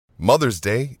Mother's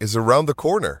Day is around the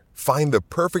corner. Find the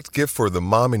perfect gift for the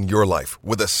mom in your life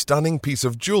with a stunning piece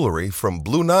of jewelry from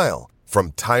Blue Nile.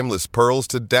 From timeless pearls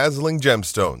to dazzling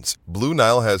gemstones, Blue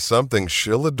Nile has something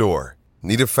she'll adore.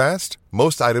 Need it fast?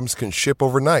 Most items can ship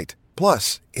overnight.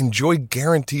 Plus, enjoy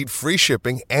guaranteed free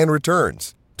shipping and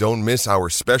returns. Don't miss our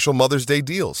special Mother's Day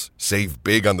deals. Save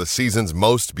big on the season's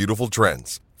most beautiful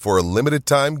trends. For a limited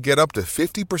time, get up to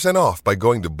 50% off by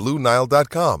going to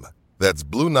BlueNile.com. That's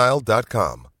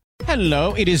BlueNile.com.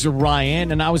 Hello, it is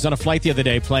Ryan, and I was on a flight the other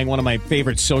day playing one of my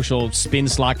favorite social spin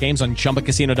slot games on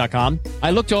ChumbaCasino.com. I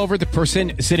looked over at the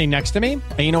person sitting next to me,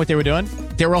 and you know what they were doing?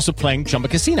 They were also playing Chumba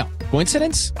Casino.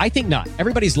 Coincidence? I think not.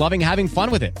 Everybody's loving having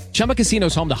fun with it. Chumba Casino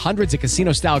is home to hundreds of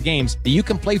casino-style games that you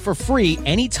can play for free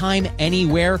anytime,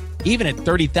 anywhere, even at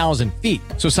 30,000 feet.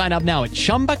 So sign up now at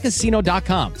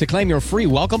ChumbaCasino.com to claim your free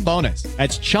welcome bonus.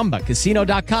 That's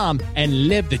ChumbaCasino.com and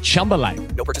live the Chumba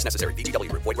life. No purchase necessary.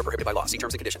 VGW. Void where prohibited by law. See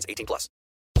terms and conditions. 18+.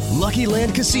 Lucky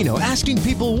Land Casino, asking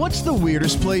people, what's the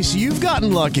weirdest place you've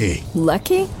gotten lucky?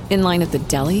 Lucky? In line at the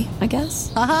deli, I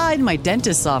guess? Aha, in my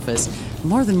dentist's office.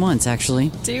 More than once,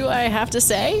 actually. Do I have to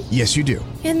say? Yes, you do.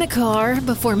 In the car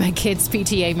before my kids'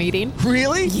 PTA meeting.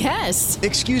 Really? Yes.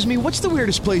 Excuse me, what's the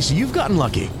weirdest place you've gotten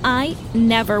lucky? I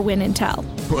never win and tell.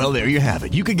 Well, there you have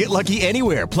it. You can get lucky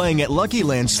anywhere, playing at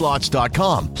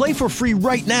LuckyLandSlots.com. Play for free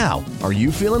right now. Are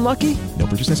you feeling lucky? No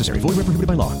purchase necessary. Void where prohibited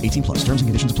by law. 18+. Terms and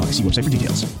conditions apply. See website for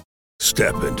details.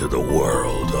 Step into the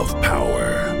world of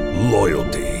power,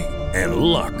 loyalty, and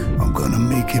luck. I'm gonna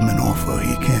make him an offer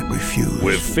he can't refuse.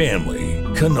 With family,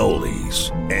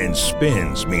 cannolis, and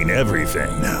spins mean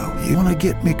everything. Now, you wanna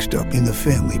get mixed up in the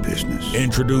family business.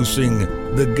 Introducing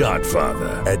The Godfather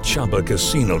at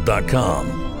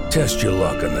ChumbaCasino.com. Test your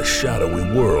luck in the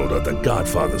shadowy world of The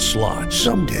Godfather slot.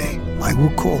 Someday, I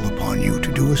will call upon you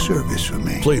to do a service for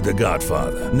me. Play The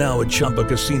Godfather, now at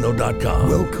ChumbaCasino.com.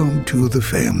 Welcome to the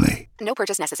family. No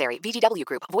purchase necessary. VGW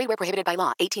Group. Void where prohibited by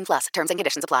law. 18+. Terms and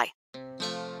conditions apply.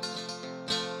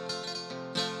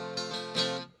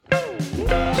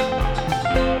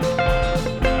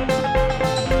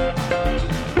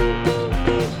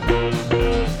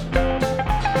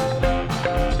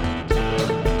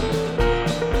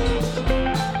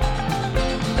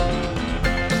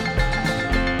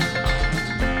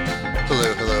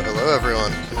 Hello,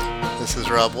 everyone. This is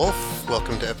Rob Wolf.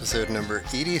 Welcome to episode number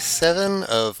 87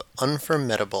 of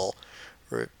Unformidable,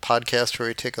 a podcast where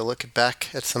we take a look back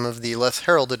at some of the less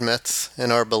heralded Mets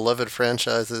in our beloved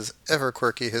franchise's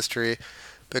ever-quirky history,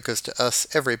 because to us,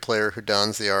 every player who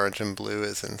dons the orange and blue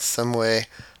is in some way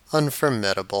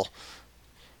unformidable.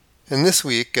 And this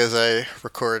week, as we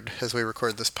record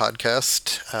this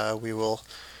podcast, we will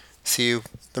see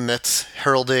the Mets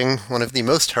heralding one of the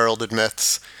most heralded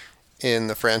Mets in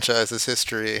the franchise's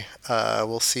history.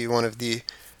 We'll see one of the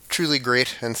truly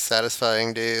great and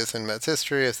satisfying days in Mets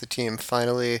history as the team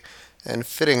finally and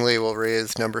fittingly will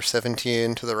raise number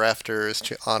 17 to the rafters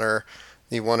to honor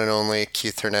the one and only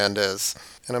Keith Hernandez.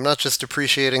 And I'm not just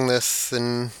appreciating this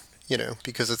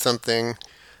because it's something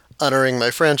honoring my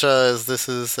franchise. This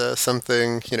is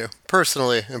something,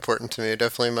 personally important to me.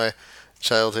 Definitely my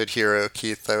childhood hero,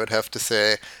 Keith, I would have to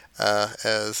say.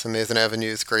 As Amazing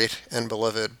Avenue's great and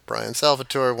beloved Brian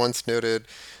Salvatore once noted,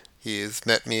 he's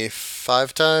met me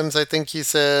 5 times, I think he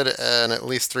said, and at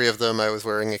least 3 of them I was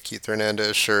wearing a Keith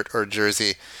Hernandez shirt or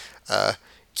jersey.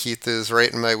 Keith is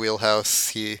right in my wheelhouse.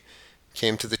 He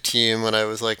came to the team when I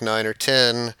was like 9 or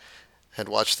 10, had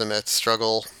watched the Mets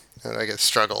struggle.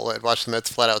 I'd watched the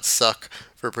Mets flat out suck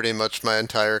for pretty much my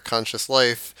entire conscious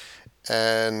life,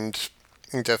 and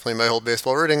definitely my whole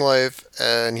baseball rooting life,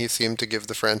 and he seemed to give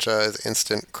the franchise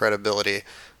instant credibility.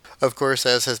 Of course,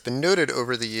 as has been noted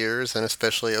over the years, and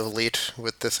especially of late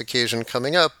with this occasion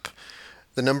coming up,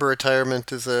 the number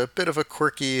retirement is a bit of a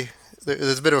quirky,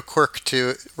 there's a bit of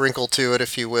a wrinkle to it,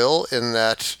 if you will, in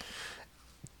that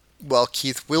while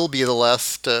Keith will be the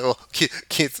last,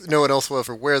 Keith, no one else will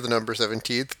ever wear the number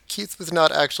 17, Keith was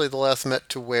not actually the last Met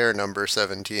to wear number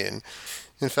 17.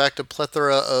 In fact, a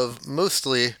plethora of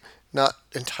mostly not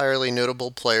entirely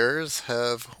notable players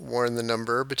have worn the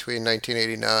number between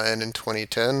 1989 and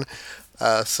 2010.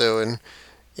 So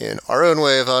in our own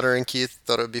way of honoring Keith,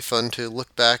 thought it would be fun to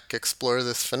look back, explore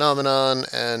this phenomenon,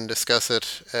 and discuss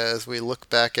it as we look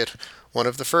back at one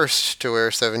of the first to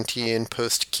wear 17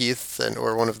 post-Keith,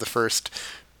 or one of the first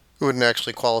who wouldn't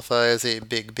actually qualify as a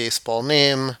big baseball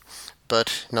name,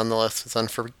 but nonetheless was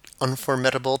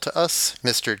unformidable to us,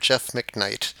 Mr. Jeff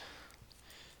McKnight.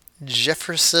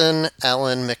 Jefferson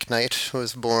Allen McKnight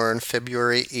was born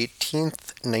February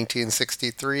 18th,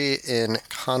 1963 in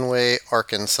Conway,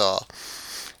 Arkansas.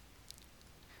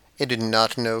 I did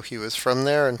not know he was from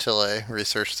there until I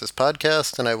researched this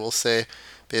podcast, and I will say,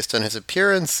 based on his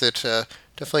appearance, it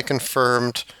definitely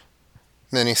confirmed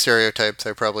many stereotypes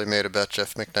I probably made about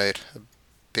Jeff McKnight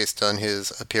based on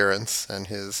his appearance and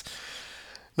his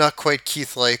not quite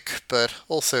Keith-like, but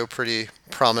also pretty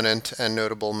prominent and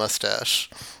notable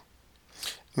mustache.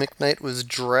 McKnight was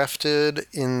drafted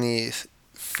in the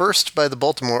first by the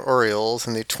Baltimore Orioles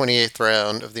in the 28th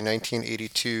round of the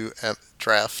 1982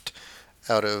 draft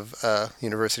out of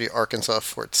University of Arkansas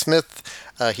Fort Smith.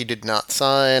 He did not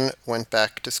sign, went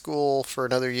back to school for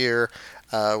another year,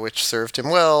 which served him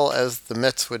well, as the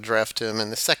Mets would draft him in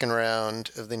the second round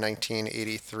of the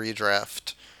 1983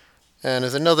 draft. And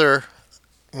as another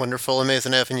wonderful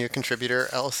Amazing Avenue contributor,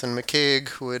 Allison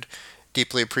McCaig would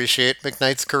deeply appreciate,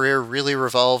 McKnight's career really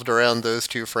revolved around those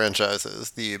two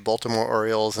franchises, the Baltimore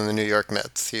Orioles and the New York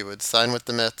Mets. He would sign with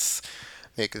the Mets,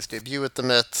 make his debut with the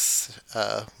Mets,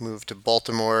 move to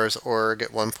Baltimore's org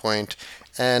at one point,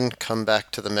 and come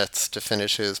back to the Mets to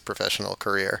finish his professional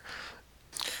career.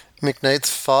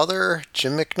 McKnight's father,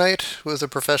 Jim McKnight, was a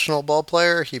professional ball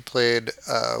player. He played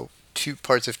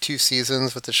parts of 2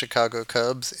 seasons with the Chicago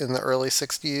Cubs in the early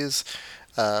 60s.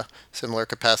 Similar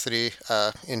capacity,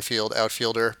 infield,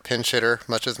 outfielder, pinch hitter,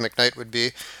 much as McKnight would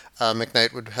be.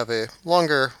 McKnight would have a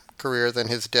longer career than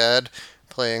his dad,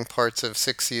 playing parts of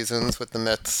 6 seasons with the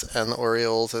Mets and the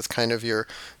Orioles as kind of your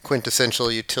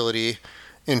quintessential utility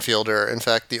infielder. In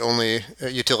fact, the only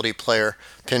utility player,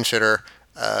 pinch hitter.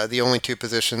 The only 2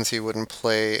 positions he wouldn't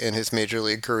play in his major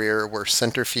league career were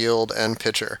center field and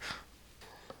pitcher.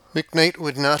 McKnight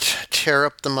would not tear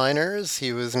up the minors.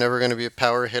 He was never going to be a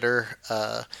power hitter.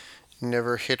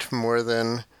 Never hit more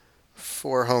than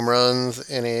 4 home runs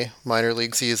in a minor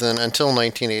league season until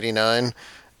 1989.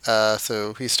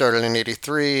 So he started in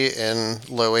 83 in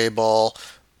low A ball,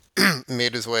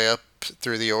 made his way up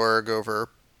through the org over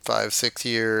 5-6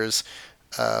 years.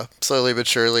 Slowly but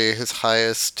surely, his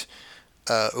highest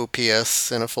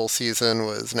OPS in a full season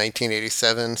was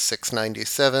 1987,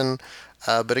 697.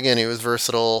 But again, he was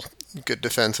versatile, good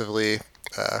defensively,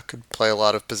 could play a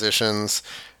lot of positions,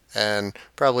 and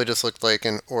probably just looked like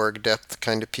an org depth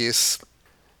kind of piece.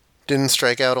 Didn't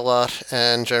strike out a lot,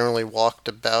 and generally walked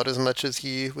about as much as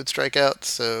he would strike out,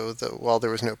 so that while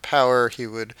there was no power, he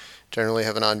would generally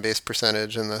have an on-base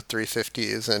percentage in the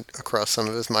 350s and across some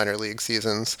of his minor league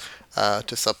seasons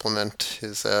to supplement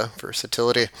his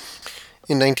versatility.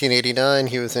 In 1989,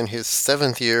 he was in his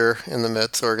 7th year in the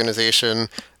Mets organization.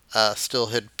 Still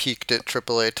had peaked at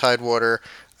AAA Tidewater,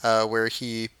 where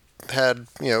he had,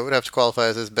 would have to qualify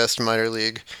as his best minor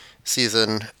league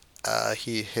season.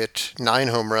 He hit 9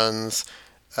 home runs,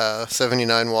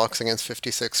 79 walks against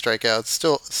 56 strikeouts.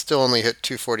 Still only hit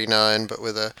 249, but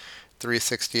with a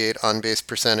 368 on-base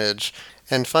percentage.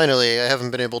 And finally, I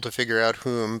haven't been able to figure out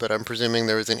whom, but I'm presuming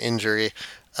there was an injury.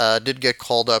 Did get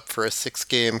called up for a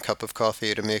 6-game cup of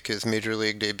coffee to make his major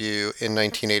league debut in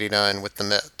 1989 with the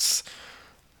Mets.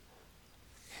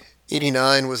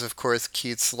 89 was, of course,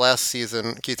 Keith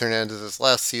Hernandez's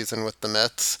last season with the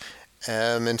Mets,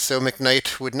 and so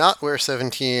McKnight would not wear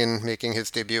 17 making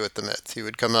his debut at the Mets. He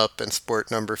would come up and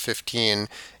sport number 15 in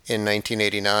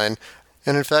 1989,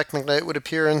 and in fact, McKnight would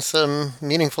appear in some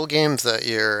meaningful games that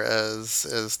year,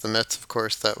 as the Mets, of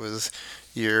course, that was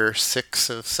year 6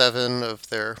 of 7 of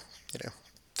their,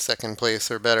 second place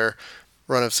or better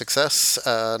run of success.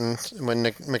 When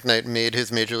McKnight made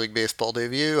his Major League Baseball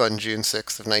debut on June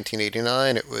 6th of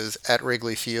 1989, it was at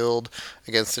Wrigley Field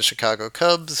against the Chicago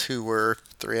Cubs, who were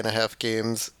 3.5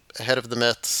 games ahead of the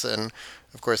Mets, and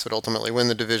of course would ultimately win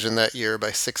the division that year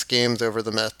by 6 games over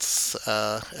the Mets,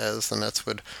 as the Mets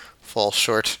would fall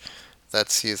short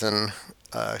that season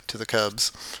to the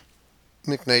Cubs.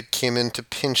 McKnight came in to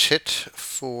pinch hit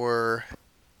for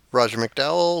Roger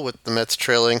McDowell, with the Mets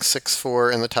trailing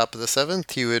 6-4 in the top of the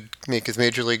 7th. He would make his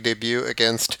major league debut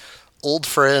against old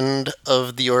friend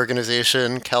of the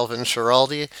organization, Calvin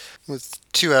Schiraldi. With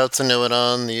 2 outs and no one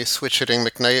on, the switch-hitting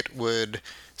McKnight would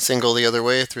single the other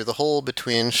way through the hole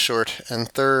between short and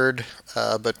third,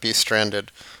 but be stranded.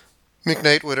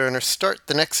 McKnight would earn a start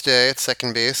the next day at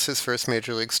second base, his first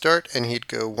major league start, and he'd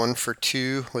go 1 for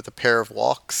 2 with a pair of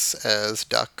walks, as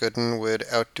Doc Gooden would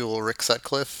outduel Rick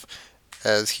Sutcliffe,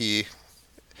 as he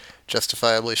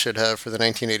justifiably should have for the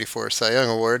 1984 Cy Young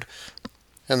Award.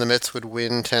 And the Mets would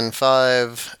win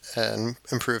 10-5 and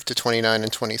improve to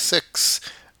 29-26,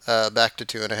 back to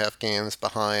 2.5 games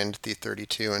behind the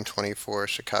 32-24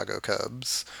 Chicago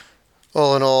Cubs.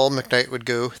 All in all, McKnight would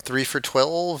go 3 for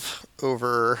 12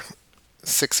 over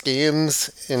 6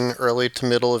 games in early to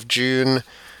middle of June.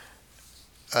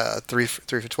 3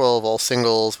 for 12, all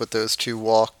singles with those 2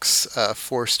 walks,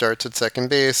 4 starts at second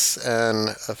base,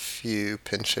 and a few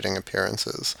pinch hitting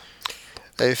appearances.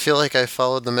 I feel like I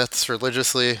followed the Mets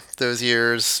religiously those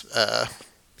years,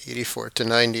 84 to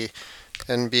 90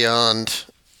 and beyond,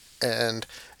 and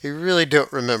I really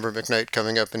don't remember McKnight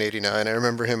coming up in 89. I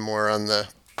remember him more on the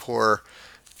poor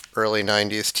early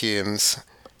 90s teams.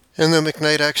 And though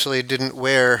McKnight actually didn't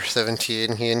wear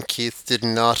 17, he and Keith did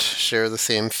not share the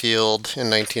same field in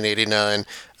 1989.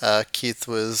 Keith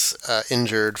was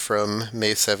injured from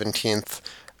May 17th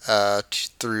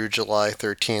through July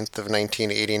 13th of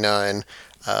 1989.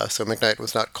 So McKnight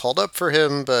was not called up for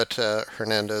him, but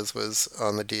Hernandez was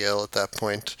on the DL at that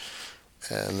point,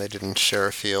 and they didn't share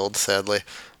a field, sadly.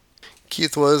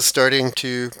 Keith was starting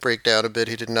to break down a bit.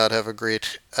 He did not have a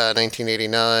great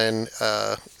 1989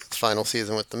 final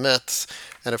season with the Mets,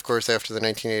 and of course after the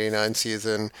 1989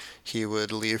 season he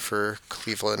would leave for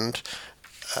Cleveland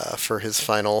for his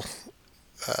final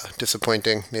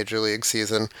disappointing Major League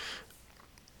season.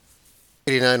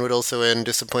 89 would also end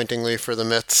disappointingly for the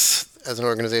Mets as an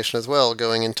organization as well.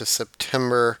 Going into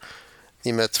September,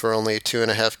 the Mets were only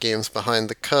 2.5 games behind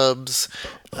the Cubs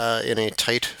in a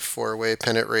tight 4-way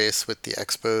pennant race with the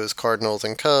Expos, Cardinals,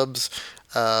 and Cubs,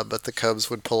 but the Cubs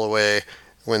would pull away,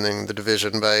 winning the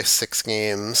division by 6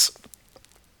 games.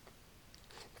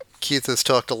 Keith has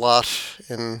talked a lot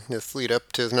in this lead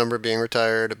up to his number being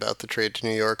retired about the trade to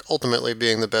New York ultimately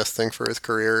being the best thing for his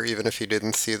career, even if he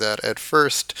didn't see that at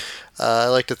first. I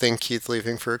like to think Keith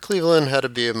leaving for Cleveland had to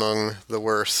be among the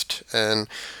worst, and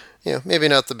maybe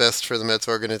not the best for the Mets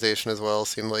organization as well.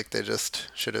 Seemed like they just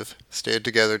should have stayed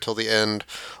together till the end,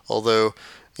 although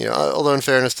in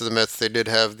fairness to the Mets, they did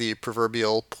have the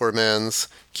proverbial poor man's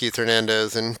Keith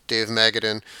Hernandez and Dave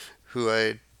Magadan, who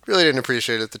I really didn't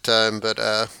appreciate at the time, but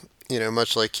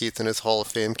much like Keith in his Hall of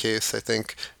Fame case, I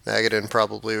think Magadan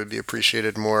probably would be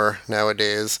appreciated more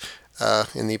nowadays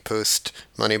in the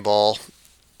post-Moneyball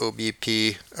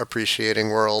OBP appreciating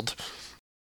world.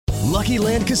 Lucky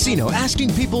Land Casino,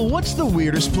 asking people, what's the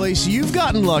weirdest place you've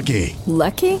gotten lucky?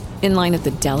 Lucky? In line at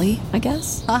the deli, I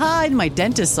guess? Aha, in my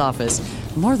dentist's office.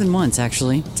 More than once,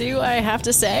 actually. Do I have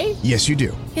to say? Yes, you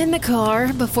do. In the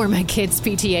car before my kids'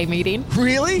 PTA meeting.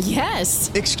 Really? Yes.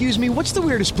 Excuse me, what's the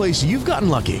weirdest place you've gotten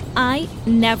lucky? I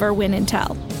never win and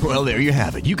tell. Well, there you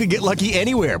have it. You can get lucky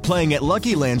anywhere, playing at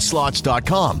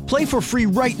LuckyLandSlots.com. Play for free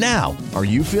right now. Are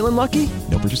you feeling lucky?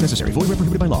 No purchase necessary. Void where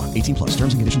prohibited by law. 18+.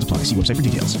 Terms and conditions apply. See website for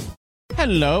details.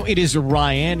 Hello, it is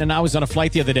Ryan, and I was on a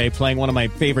flight the other day playing one of my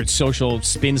favorite social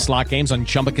spin slot games on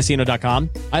ChumbaCasino.com.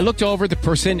 I looked over at the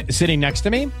person sitting next to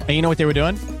me, and you know what they were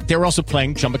doing? They were also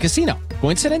playing Chumba Casino.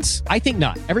 Coincidence? I think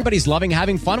not. Everybody's loving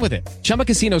having fun with it. Chumba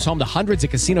Casino is home to hundreds of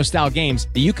casino-style games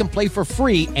that you can play for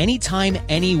free anytime,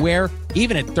 anywhere,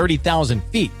 even at 30,000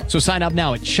 feet. So sign up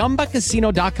now at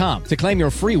ChumbaCasino.com to claim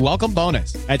your free welcome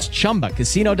bonus. That's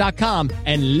ChumbaCasino.com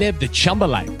and live the Chumba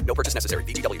life. No purchase necessary.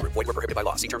 VGW. Void where prohibited by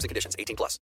law. See terms and conditions.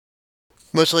 18+.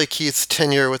 Much like Keith's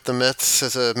tenure with the Mets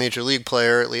as a major league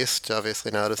player, at least, obviously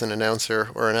not as an announcer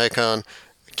or an icon,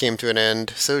 came to an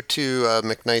end, so too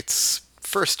McKnight's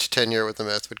first tenure with the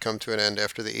Mets would come to an end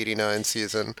after the 89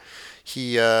 season.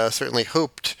 He certainly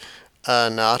hoped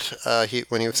not.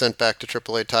 When he was sent back to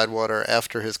AAA Tidewater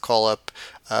after his call-up,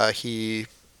 he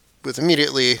was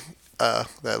immediately, that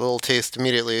little taste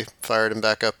immediately fired him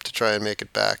back up to try and make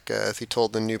it back. As he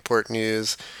told the Newport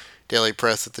News Daily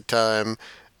Press at the time,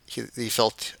 he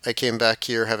felt, I came back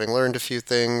here having learned a few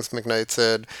things, McKnight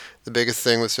said. The biggest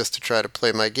thing was just to try to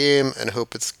play my game and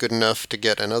hope it's good enough to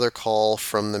get another call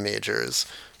from the majors.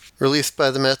 Released by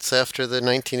the Mets after the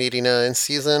 1989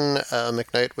 season,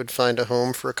 McKnight would find a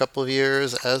home for a couple of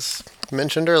years, as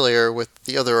mentioned earlier, with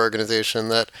the other organization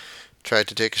that tried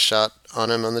to take a shot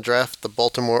on him on the draft, the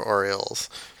Baltimore Orioles.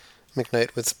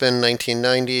 McKnight would spend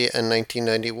 1990 and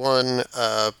 1991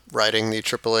 riding the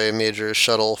AAA Majors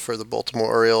shuttle for the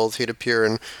Baltimore Orioles. He'd appear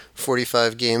in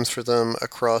 45 games for them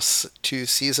across 2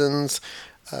 seasons,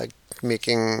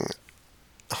 making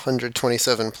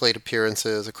 127 plate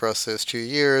appearances across those 2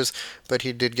 years, but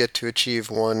he did get to achieve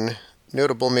one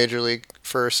notable Major League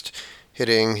first,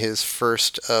 hitting his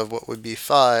first of what would be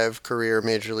 5 career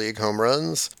Major League home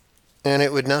runs. And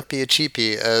it would not be a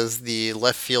cheapie, as the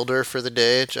left fielder for the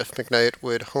day, Jeff McKnight,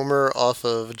 would homer off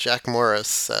of Jack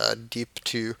Morris deep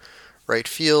to right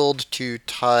field to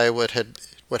tie what had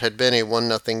been a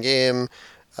 1-0 game.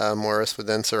 Morris would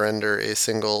then surrender a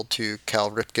single to Cal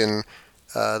Ripken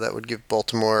that would give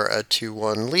Baltimore a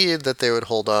 2-1 lead that they would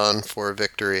hold on for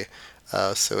victory.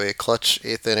 So a clutch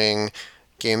 8th inning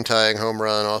game-tying home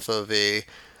run off of a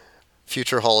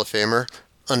future Hall of Famer.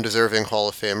 undeserving Hall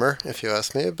of Famer, if you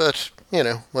ask me, but,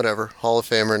 whatever. Hall of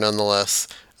Famer nonetheless.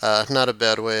 Not a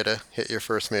bad way to hit your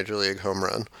first Major League home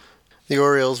run. The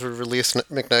Orioles would release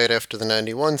McKnight after the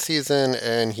 91 season,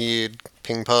 and he'd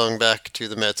ping-pong back to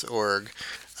the Mets org.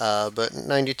 But in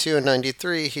 92 and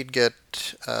 93, he'd get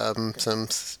some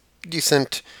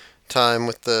decent time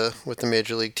with the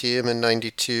Major League team. In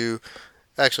 92,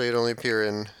 actually, he'd only appear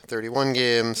in 31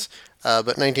 games.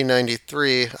 But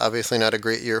 1993, obviously not a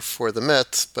great year for the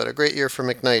Mets, but a great year for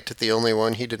McKnight, the only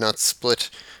one. He did not split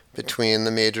between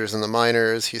the majors and the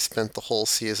minors. He spent the whole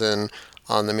season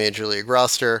on the Major League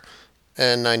roster.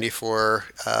 And 94,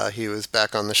 he was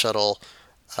back on the shuttle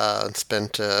and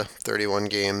spent 31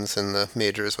 games in the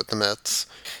majors with the Mets.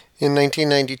 In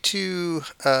 1992,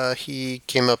 he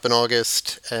came up in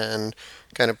August and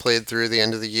kind of played through the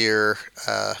end of the year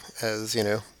as,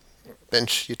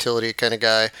 bench utility kind of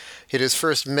guy. Hit his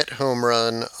first Met home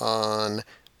run on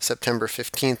September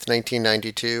 15th,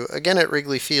 1992, again at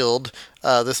Wrigley Field.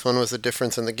 This one was a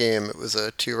difference in the game. It was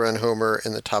a 2-run homer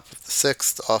in the top of the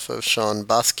 6th off of Sean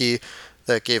Bosky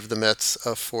that gave the Mets a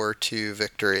 4-2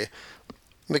 victory.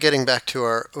 But getting back to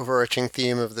our overarching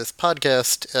theme of this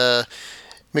podcast,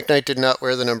 McKnight did not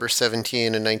wear the number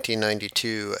 17 in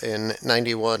 1992. In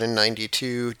 91 and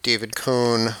 92, David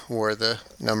Cone wore the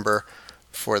number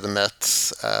for the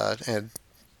Mets, and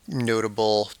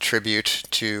notable tribute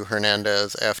to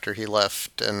Hernandez after he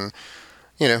left, and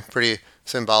pretty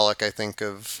symbolic, I think,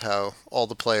 of how all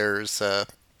the players,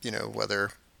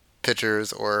 whether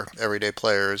pitchers or everyday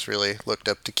players, really looked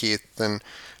up to Keith and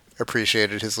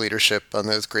appreciated his leadership on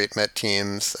those great Met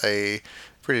teams. I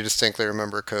pretty distinctly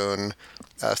remember Cone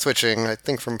switching, I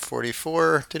think from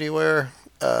 44 did he wear,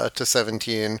 to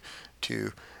 17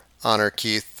 to honor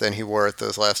Keith, and he wore it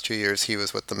those last 2 years he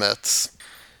was with the Mets.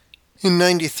 In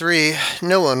 93,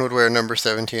 no one would wear number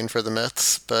 17 for the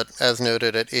Mets, but as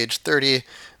noted, at age 30,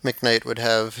 McKnight would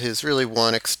have his really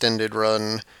one extended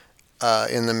run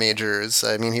in the majors.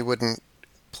 I mean, he wouldn't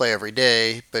play every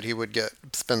day, but he would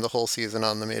spend the whole season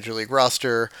on the Major League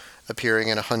roster, appearing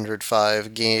in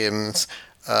 105 games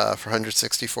for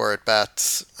 164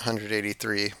 at-bats,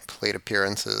 183 plate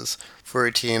appearances, for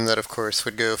a team that, of course,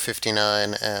 would go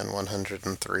 59 and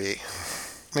 103.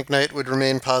 McKnight would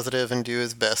remain positive and do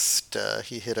his best.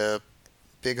 He hit a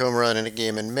big home run in a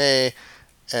game in May,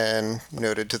 and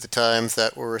noted to the Times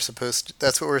that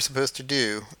that's what we're supposed to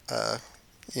do.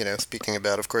 Speaking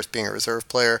about, of course, being a reserve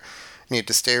player, need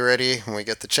to stay ready when we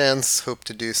get the chance, hope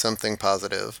to do something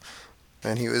positive.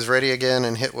 And he was ready again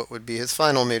and hit what would be his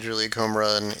final Major League home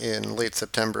run in late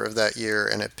September of that year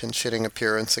in a pinch hitting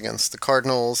appearance against the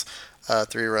Cardinals,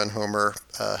 3-run homer,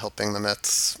 helping the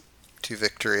Mets to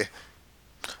victory.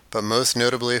 But most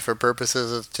notably for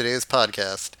purposes of today's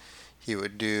podcast, he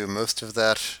would do most of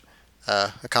that,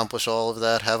 accomplish all of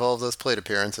that, have all of those plate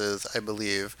appearances, I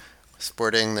believe,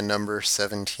 sporting the number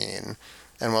 17.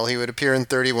 And while he would appear in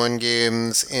 31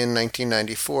 games in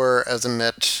 1994 as a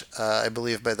Met, I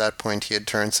believe by that point he had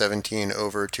turned 17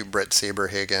 over to Bret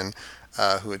Saberhagen,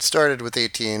 who had started with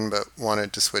 18 but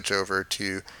wanted to switch over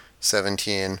to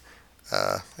 17.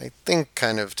 I think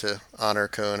kind of to honor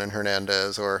Cone and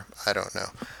Hernandez, or I don't know.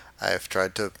 I've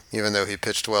tried to, even though he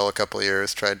pitched well a couple of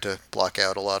years, tried to block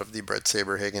out a lot of the Bret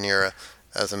Saberhagen era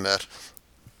as a Met.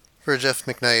 For Jeff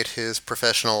McKnight, his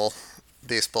professional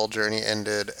baseball journey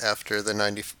ended after the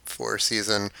 94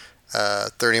 season,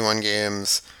 31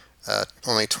 games,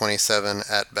 only 27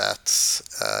 at-bats.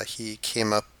 He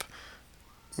came up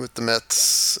with the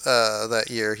Mets that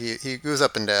year. He goes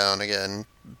up and down again.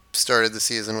 Started the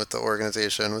season with the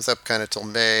organization, was up kind of till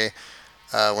May,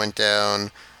 went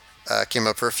down, came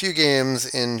up for a few games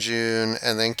in June,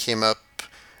 and then came up,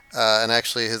 and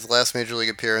actually his last Major League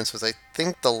appearance was, I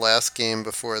think, the last game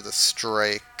before the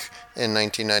strike in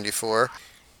 1994.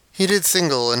 He did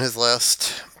single in his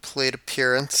last plate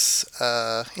appearance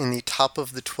in the top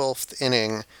of the 12th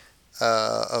inning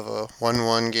of a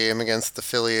 1-1 game against the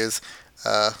Phillies.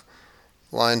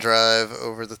 Line drive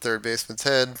over the third baseman's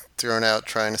head, thrown out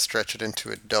trying to stretch it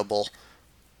into a double.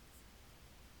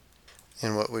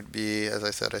 In what would be, as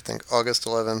I said, I think August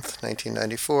 11th,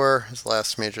 1994, his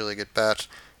last Major League at-bat,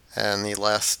 and the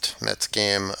last Mets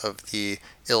game of the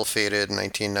ill-fated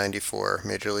 1994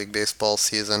 Major League Baseball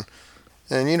season.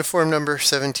 And uniform number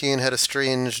 17 had a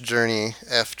strange journey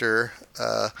after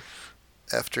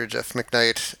Jeff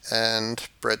McKnight and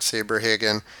Bret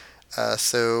Saberhagen.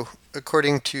 So,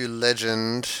 according to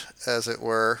legend, as it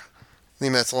were, the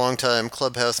Mets' longtime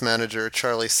clubhouse manager,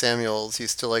 Charlie Samuels,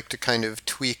 used to like to kind of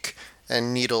tweak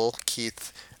and needle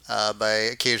Keith by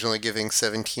occasionally giving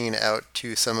 17 out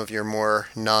to some of your more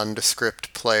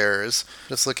nondescript players.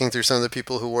 Just looking through some of the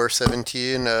people who wore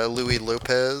 17, Louis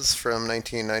Lopez from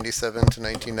 1997 to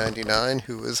 1999,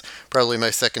 who was probably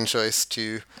my second choice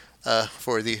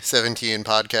for the 17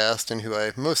 podcast, and who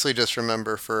I mostly just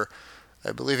remember for,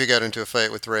 I believe he got into a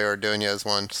fight with Ray Ordonez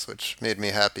once, which made me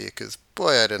happy, because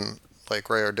boy, I didn't like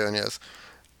Ray Ordonez.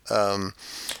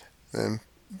 And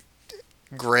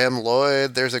Graham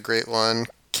Lloyd, there's a great one.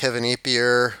 Kevin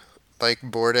Napier, Mike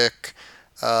Bordick,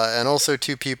 and also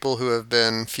two people who have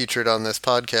been featured on this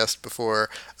podcast before.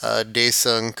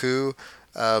 Dae-Sung Koo,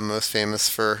 most famous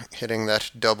for hitting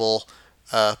that double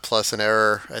plus an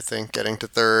error, I think, getting to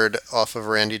third off of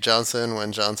Randy Johnson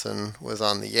when Johnson was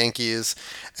on the Yankees.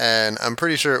 And I'm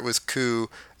pretty sure it was Koo,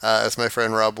 as my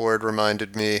friend Rob Ward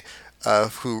reminded me,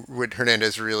 who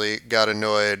Hernandez really got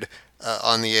annoyed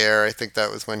on the air. I think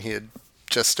that was when he had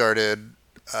just started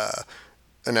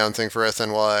announcing for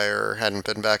SNY, or hadn't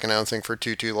been back announcing for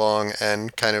too long,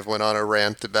 and kind of went on a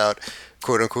rant about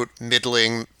quote-unquote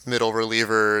middling middle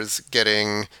relievers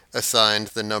getting assigned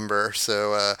the number.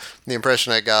 So the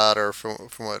impression I got, or from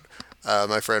what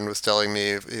my friend was telling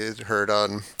me, he heard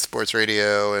on sports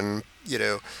radio and,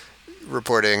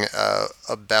 reporting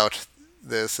about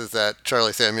this, is that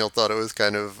Charlie Samuel thought it was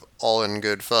kind of all in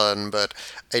good fun, but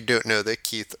I don't know that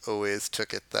Keith always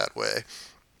took it that way.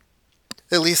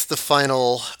 At least the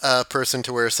final person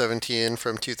to wear 17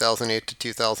 from 2008 to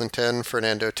 2010,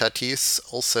 Fernando Tatis,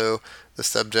 also the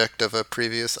subject of a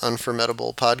previous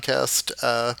Unformidable podcast,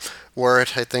 wore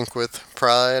it, I think, with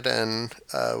pride, and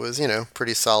was,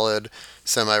 pretty solid,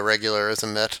 semi-regular as a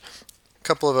Met. A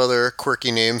couple of other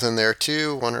quirky names in there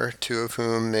too, one or two of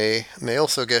whom may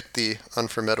also get the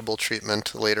Unformidable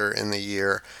treatment later in the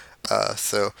year.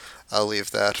 So I'll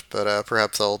leave that, but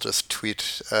perhaps I'll just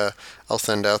tweet, I'll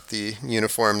send out the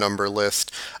uniform number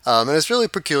list. And it's really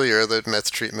peculiar, the Mets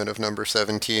treatment of number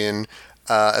 17,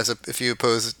 if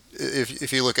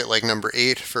you look at like number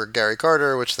 8 for Gary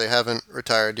Carter, which they haven't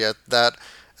retired yet, that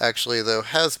actually, though,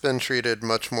 has been treated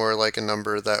much more like a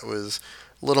number that was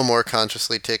a little more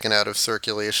consciously taken out of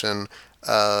circulation.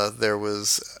 There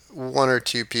was one or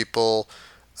two people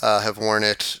have worn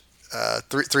it.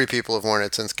 Three people have worn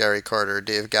it since Gary Carter.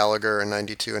 Dave Gallagher in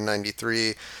 92 and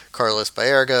 93. Carlos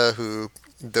Baerga, who,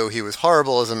 though he was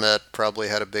horrible as a Met, probably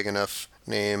had a big enough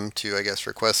name to, I guess,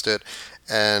 request it.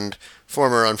 And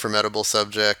former Unformidable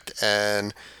subject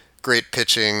and great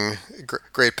position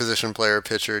player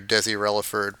pitcher Desi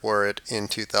Relaford wore it in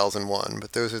 2001.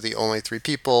 But those are the only three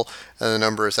people, and the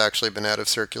number has actually been out of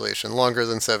circulation longer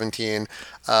than 17.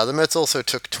 The Mets also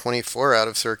took 24 out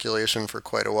of circulation for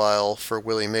quite a while for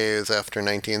Willie Mays after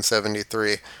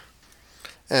 1973.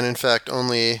 And in fact,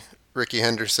 only Ricky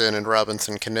Henderson and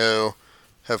Robinson Cano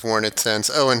have worn it since.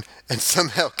 Oh, and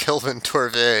somehow Kelvin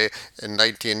Torvey in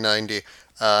 1990.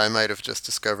 I might have just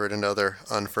discovered another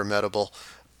Unformidable.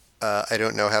 I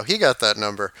don't know how he got that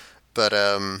number, but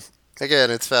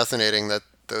again, it's fascinating that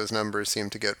those numbers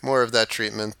seem to get more of that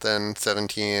treatment than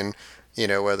 17,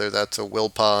 whether that's a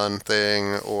Wilpon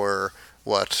thing or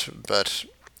what. But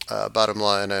bottom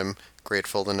line, I'm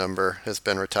grateful the number has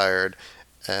been retired,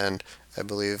 and I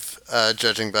believe,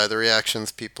 judging by the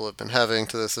reactions people have been having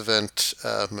to this event,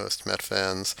 most Met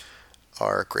fans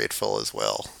are grateful as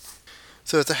well.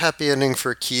 So it's a happy ending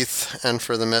for Keith and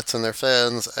for the Mets and their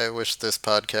fans. I wish this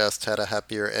podcast had a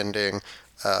happier ending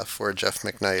for Jeff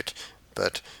McKnight,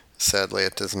 but sadly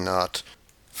it does not.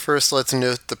 First, let's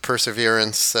note the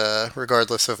perseverance,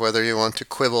 regardless of whether you want to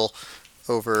quibble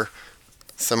over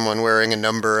someone wearing a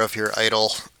number of your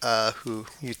idol who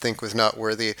you think was not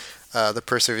worthy. The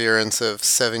perseverance of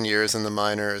 7 years in the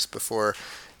minors before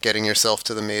getting yourself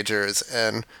to the majors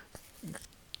and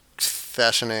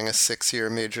fashioning a 6-year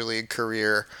major league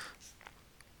career.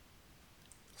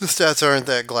 The stats aren't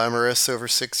that glamorous over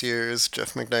 6 years.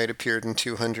 Jeff McKnight appeared in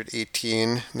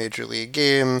 218 major league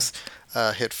games,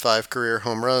 hit 5 career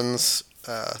home runs,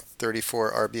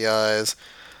 34 RBIs,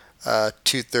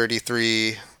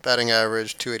 233 batting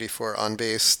average, 284 on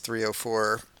base,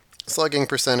 304 slugging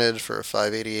percentage for a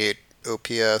 588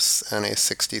 OPS and a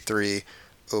 63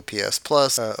 OPS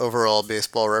plus. Overall,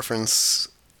 Baseball Reference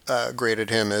graded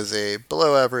him as a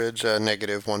below average,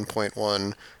 negative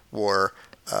 1.1 WAR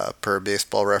per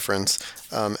Baseball Reference.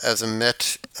 As a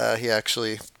Met, he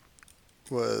actually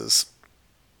is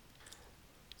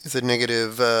a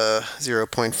negative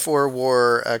 0.4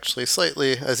 WAR, actually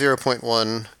slightly a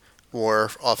 0.1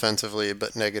 WAR offensively,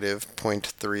 but negative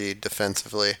 0.3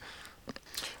 defensively.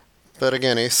 But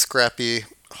again, a scrappy,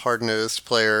 hard-nosed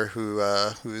player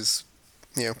whose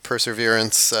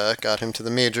perseverance got him to the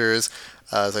majors.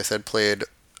 As I said, played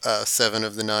 7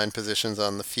 of the 9 positions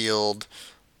on the field,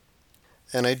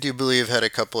 and I do believe had a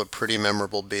couple of pretty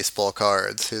memorable baseball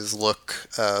cards. His look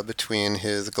between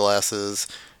his glasses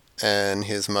and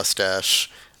his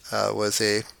mustache was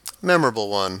a memorable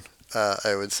one,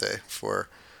 I would say, for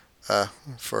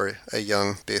a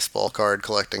young baseball card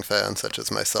collecting fan such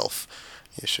as myself.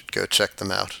 You should go check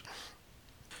them out.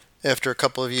 After a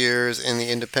couple of years in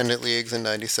the independent leagues in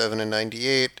 97 and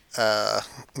 98,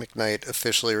 McKnight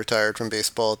officially retired from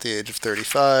baseball at the age of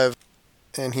 35,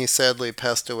 and he sadly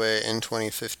passed away in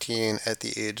 2015 at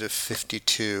the age of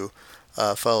 52,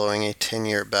 following a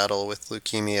 10-year battle with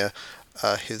leukemia.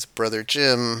 His brother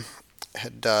Jim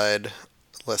had died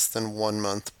less than 1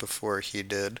 month before he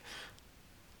did.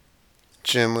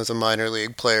 Jim was a minor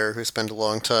league player who spent a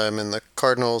long time in the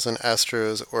Cardinals and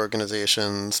Astros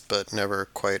organizations, but never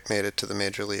quite made it to the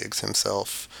major leagues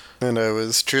himself. And I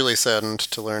was truly saddened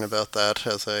to learn about that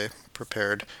as I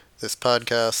prepared this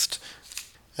podcast.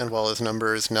 And while his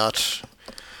number is not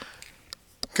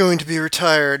going to be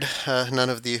retired,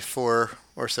 none of the 4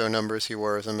 or so numbers he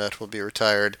wore as a Met will be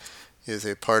retired. He is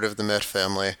a part of the Met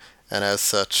family, and as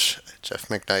such, Jeff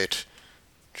McKnight,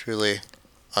 truly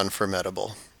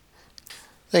unforgettable.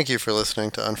 Thank you for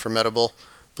listening to Unforgettable.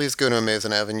 Please go to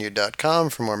AmazingAvenue.com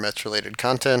for more Mets-related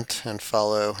content and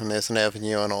follow Amazing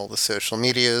Avenue on all the social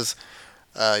medias.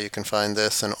 You can find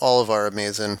this and all of our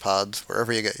amazing pods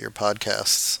wherever you get your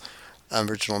podcasts.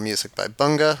 Original music by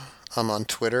Bunga. I'm on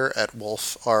Twitter at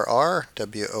WolfRR,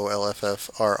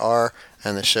 WOLFFRR,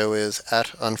 and the show is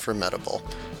at Unforgettable.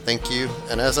 Thank you,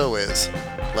 and as always,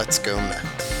 let's go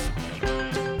Mets.